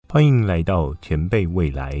欢迎来到前辈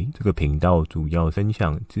未来这个频道，主要分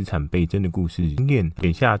享资产倍增的故事经验。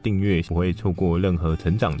点下订阅，不会错过任何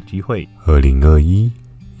成长机会。2021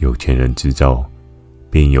有钱人制造，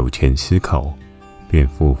变有钱思考，变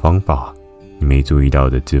富方法，你没注意到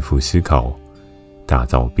的致富思考，打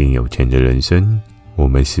造变有钱的人生。我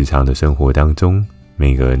们日常的生活当中，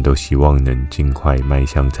每个人都希望能尽快迈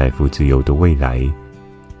向财富自由的未来。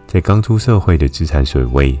在刚出社会的资产水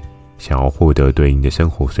位，想要获得对应的生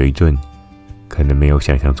活水准，可能没有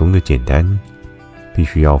想象中的简单，必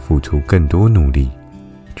须要付出更多努力，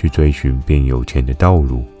去追寻变有钱的道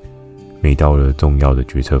路。每到了重要的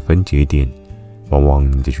决策分节点，往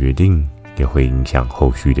往你的决定也会影响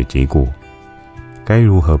后续的结果。该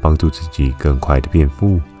如何帮助自己更快的变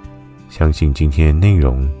富？相信今天的内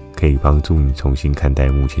容可以帮助你重新看待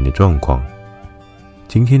目前的状况。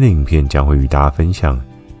今天的影片将会与大家分享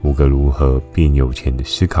5个如何变有钱的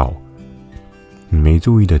思考。你没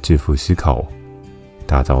注意的致富思考，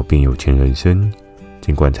打造变有钱人生。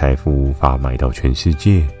尽管财富无法买到全世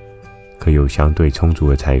界，可有相对充足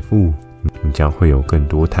的财富，你将会有更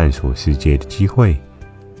多探索世界的机会，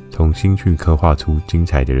重新去刻画出精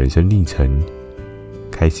彩的人生历程。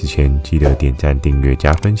开始前记得点赞、订阅、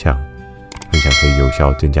加分享，分享可以有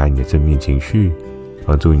效增加你的正面情绪，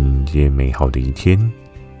帮助你迎接美好的一天。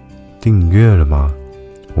订阅了吗？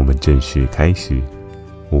我们正式开始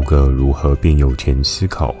5个如何变有钱思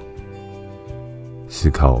考。思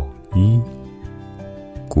考1：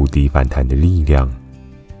谷底反弹的力量。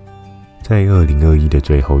在2021的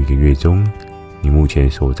最后1个月中，你目前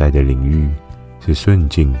所在的领域是顺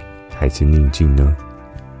境还是逆境呢？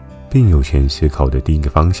变有钱思考的第一个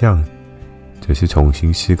方向，则是重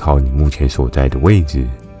新思考你目前所在的位置，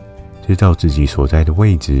知道自己所在的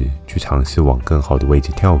位置，去尝试往更好的位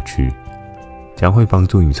置跳去，将会帮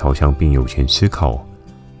助你朝向变有钱思考。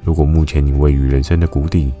如果目前你位于人生的谷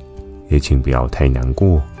底，也请不要太难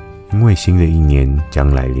过，因为新的一年将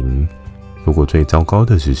来临。如果最糟糕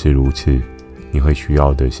的只是如此，你会需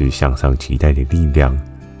要的是向上期待的力量。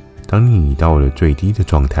当你到了最低的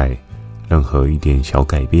状态，任何一点小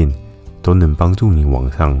改变都能帮助你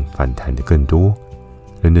往上反弹的更多。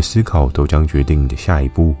人的思考都将决定你的下一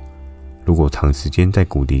步。如果长时间在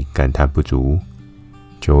谷底感叹不足，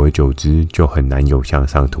久而久之就很难有向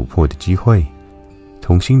上突破的机会。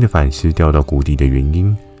重新的反思掉到谷底的原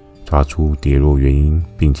因，抓出跌落原因，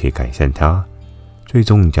并且改善它，最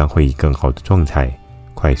终你将会以更好的状态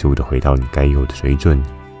快速的回到你该有的水准。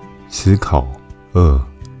思考2：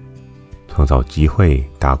创造机会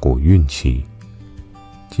大过运气。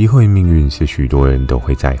机会命运是许多人都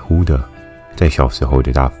会在乎的。在小时候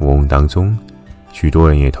的大富翁当中，许多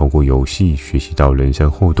人也透过游戏学习到人生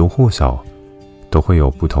或多或少都会有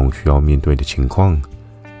不同需要面对的情况。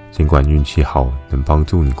尽管运气好能帮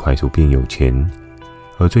助你快速变有钱，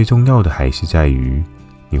而最重要的还是在于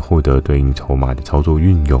你获得对应筹码的操作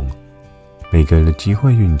运用。每个人的机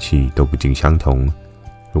会运气都不尽相同，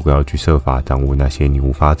如果要去设法掌握那些你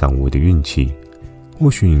无法掌握的运气，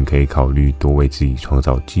或许你可以考虑多为自己创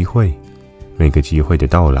造机会。每个机会的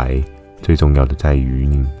到来，最重要的在于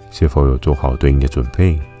你是否有做好对应的准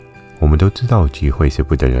备。我们都知道机会是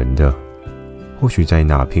不等人的，或许在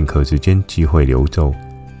那片刻之间机会流走，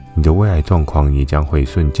你的未来状况也将会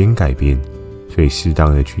瞬间改变。所以适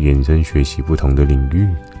当的去延伸学习不同的领域，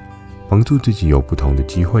帮助自己有不同的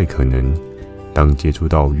机会可能。当接触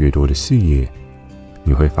到越多的视野，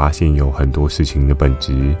你会发现有很多事情的本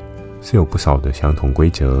质是有不少的相同规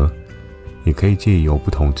则，也可以借由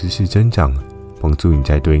不同知识增长，帮助你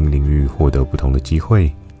在对应领域获得不同的机会，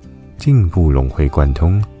进一步融会贯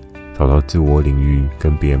通，找到自我领域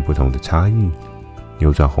跟别人不同的差异，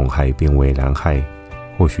扭转红海变为蓝海。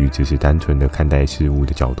或许只是单纯的看待事物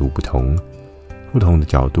的角度不同，不同的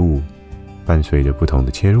角度伴随着不同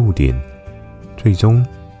的切入点，最终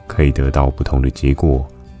可以得到不同的结果。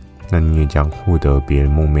那你也将获得别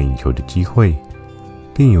人梦寐以求的机会，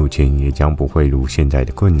变有钱也将不会如现在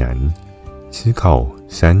的困难。思考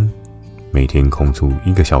3：每天空出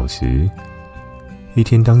1个小时。一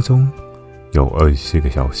天当中有24个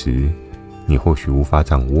小时，你或许无法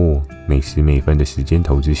掌握每时每分的时间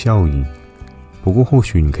投资效益，不过或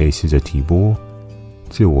许你可以试着提拨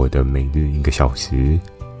自我的每日1个小时，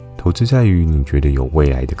投资在于你觉得有未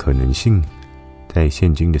来的可能性。在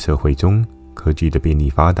现今的社会中，科技的便利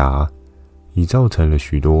发达，已造成了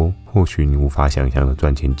许多或许你无法想象的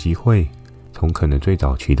赚钱机会。从可能最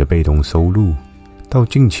早期的被动收入，到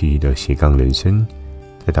近期的斜杠人生，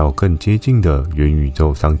再到更接近的元宇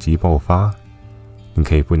宙商机爆发，你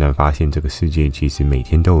可以不难发现这个世界其实每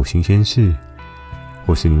天都有新鲜事，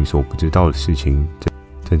或是你所不知道的事情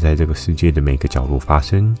正在这个世界的每个角落发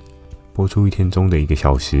生。拨出一天中的1个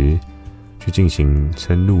小时，去进行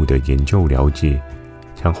深入的研究了解，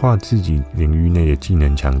强化自己领域内的技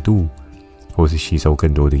能强度，或是吸收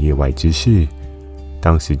更多的业外知识。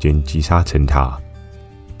当时间积沙成塔，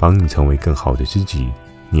帮你成为更好的自己，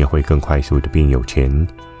你也会更快速的变有钱。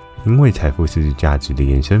因为财富是价值的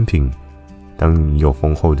衍生品，当你有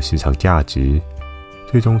丰厚的市场价值，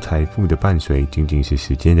最终财富的伴随仅仅是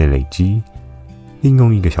时间的累积。利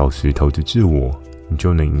用1个小时投资自我，你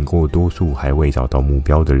就能赢过多数还未找到目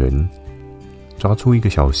标的人。抓出1个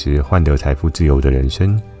小时换得财富自由的人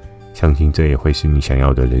生，相信这也会是你想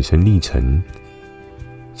要的人生历程。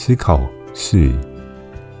思考4，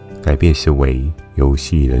改变思维，游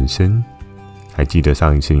戏人生。还记得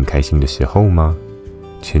上一次你开心的时候吗？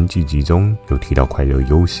前几集中有提到快乐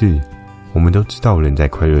优势，我们都知道人在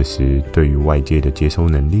快乐时，对于外界的接收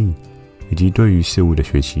能力，以及对于事物的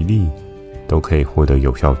学习力，都可以获得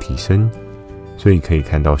有效提升。所以可以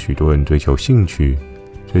看到许多人追求兴趣，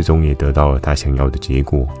最终也得到了他想要的结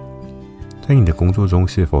果。在你的工作中，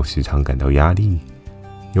是否时常感到压力，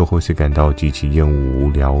又或是感到极其厌恶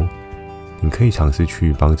无聊？你可以尝试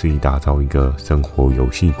去帮自己打造一个生活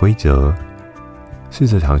游戏规则，试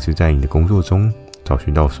着尝试在你的工作中找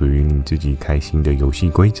寻到属于你自己开心的游戏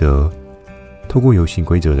规则。透过游戏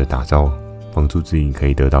规则的打造，帮助自己可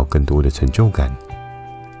以得到更多的成就感，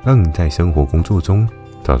让你在生活工作中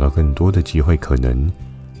找到更多的机会可能。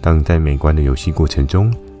当你在每关的游戏过程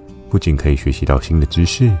中，不仅可以学习到新的知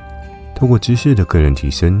识，透过知识的个人提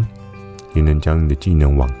升，也能将你的技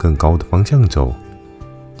能往更高的方向走。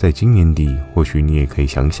在今年底，或许你也可以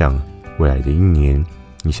想想未来的1年，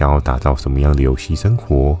你想要打造什么样的游戏生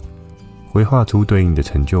活，规划出对应的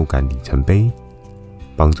成就感里程碑，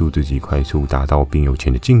帮助自己快速达到变有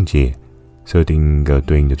钱的境界。设定一个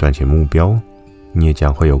对应的赚钱目标，你也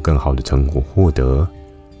将会有更好的成果获得。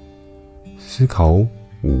思考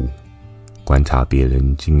5，观察别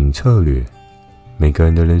人经营策略。每个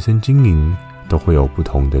人的人生经营都会有不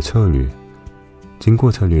同的策略，经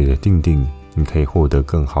过策略的定定，你可以获得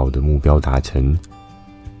更好的目标达成。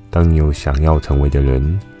当你有想要成为的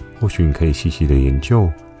人，或许你可以细细的研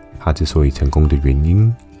究他之所以成功的原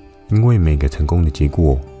因，因为每个成功的结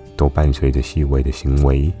果都伴随着细微的行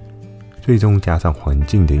为，最终加上环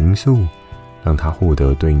境的因素，让他获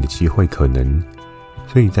得对应的机会可能。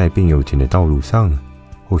所以在变有钱的道路上，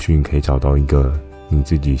或许你可以找到一个你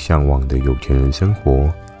自己向往的有钱人生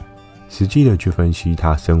活，实际的去分析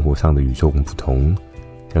他生活上的与众不同，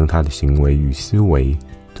将他的行为与思维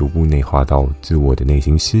逐步内化到自我的内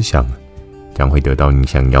心思想，将会得到你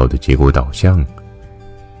想要的结果导向。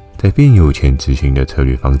在变有钱执行的策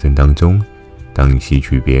略方针当中，当你吸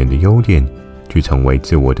取别人的优点，去成为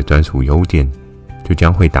自我的专属优点，就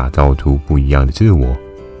将会打造出不一样的自我。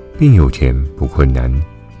变有钱不困难，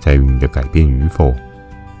在于你的改变与否。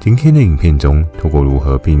今天的影片中，透过如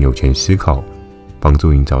何变有钱思考，帮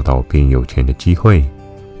助你找到变有钱的机会。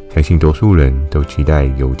相信多数人都期待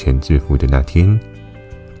有钱致富的那天。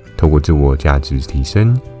透过自我价值提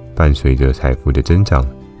升，伴随着财富的增长，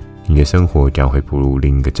你的生活将会步入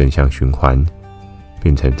另一个正向循环，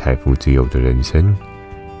变成财富自由的人生。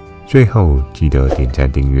最后记得点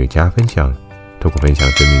赞、订阅、加分享，透过分享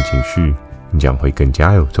正面情绪，你将会更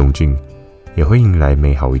加有冲劲，也会迎来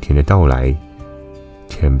美好一天的到来。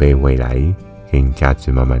前辈未来，给你价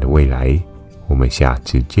值满满的未来。我们下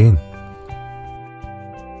次见。